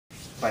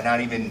by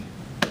not even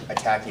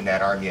attacking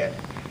that arm yet.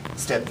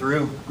 Step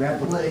through, grab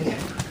the leg,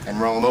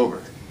 and roll him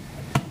over.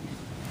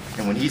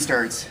 And when he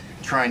starts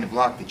trying to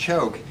block the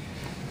choke,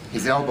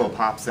 his elbow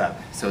pops up.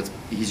 So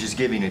he's just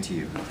giving it to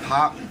you.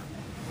 Hop,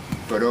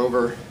 foot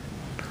over,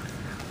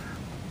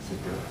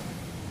 sit down.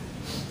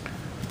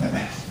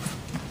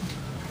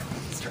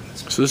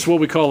 So this is what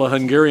we call a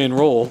Hungarian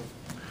roll.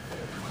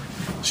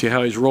 See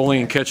how he's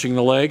rolling and catching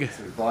the leg?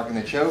 So he's blocking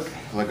the choke,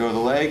 let go of the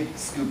leg,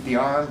 scoop the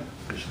arm,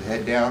 push the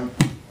head down.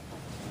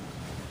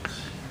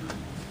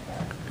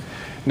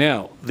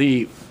 Now,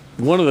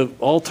 one of the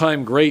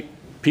all-time great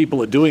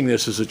people at doing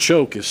this as a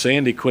choke is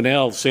Sandi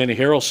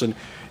Harrelson.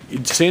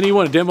 Sandi, you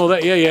want to demo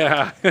that?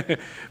 Yeah.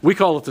 We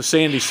call it the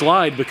Sandi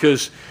slide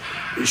because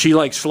she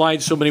like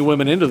slides so many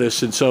women into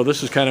this, and so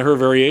this is kind of her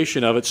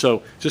variation of it.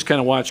 So just kind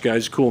of watch,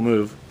 guys. Cool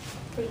move.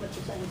 Pretty much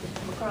the same, just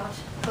come across.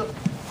 Hook.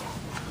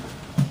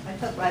 I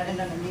took right in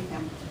underneath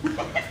him. I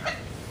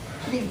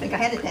didn't even think I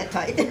had it that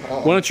tight.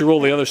 Why don't you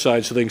roll the other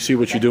side so they can see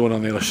what you're doing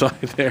on the other side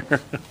there?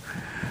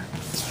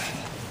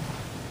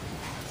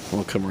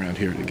 We'll come around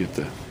here to get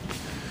the...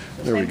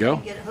 There we go.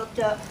 Get it hooked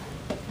up.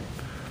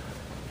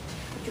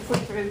 Put your foot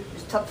through,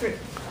 just tuck through.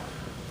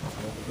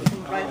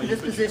 Right in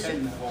this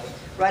position,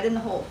 right in the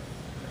hole.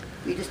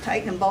 You just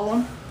tighten and bowl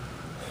them,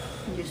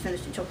 and you just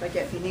finish the choke like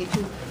that. If you need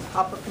to,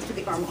 hop up into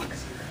the arm lock.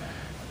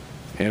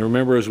 And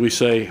remember, as we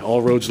say,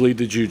 all roads lead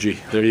to Juji.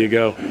 There you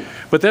go.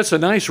 But that's a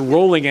nice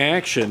rolling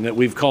action that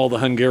we've called the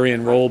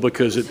Hungarian roll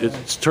because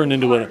it's turned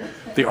into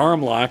the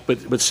arm lock.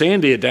 But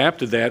Sandi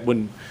adapted that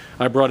when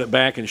I brought it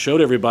back and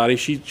showed everybody.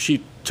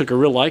 She took a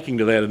real liking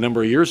to that a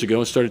number of years ago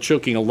and started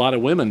choking a lot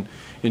of women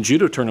in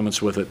judo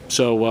tournaments with it.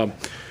 So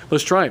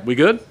let's try it. We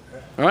good?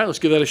 All right, let's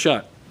give that a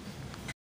shot.